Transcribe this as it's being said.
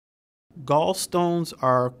Gallstones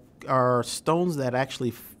are stones that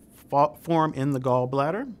actually form in the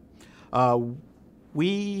gallbladder. Uh,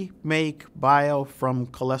 we make bile from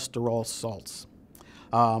cholesterol salts.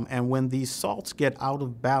 And when these salts get out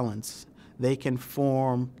of balance, they can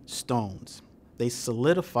form stones. They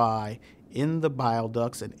solidify in the bile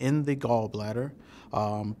ducts and in the gallbladder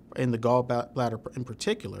in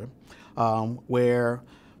particular, where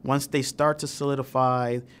once they start to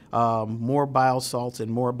solidify, more bile salts and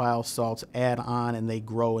more bile salts add on and they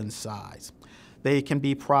grow in size. They can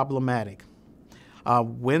be problematic.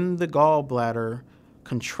 When the gallbladder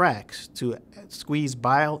contracts to squeeze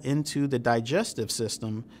bile into the digestive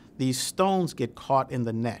system, these stones get caught in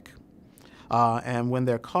the neck. And when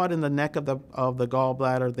they're caught in the neck of the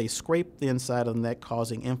gallbladder, they scrape the inside of the neck,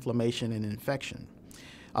 causing inflammation and infection.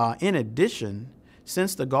 In addition,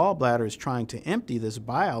 since the gallbladder is trying to empty this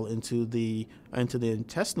bile into the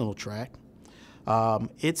intestinal tract,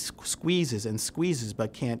 it squeezes and squeezes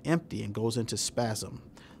but can't empty and goes into spasm.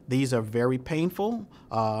 These are very painful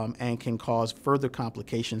and can cause further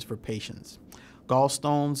complications for patients.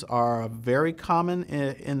 Gallstones are very common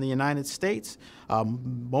in the United States.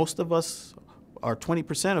 Most of us, or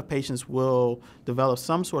 20% of patients, will develop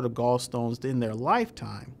some sort of gallstones in their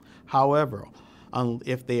lifetime. However,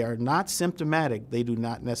 if they are not symptomatic, they do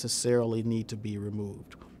not necessarily need to be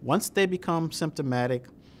removed. Once they become symptomatic,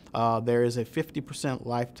 there is a 50%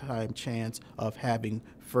 lifetime chance of having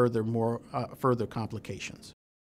further complications.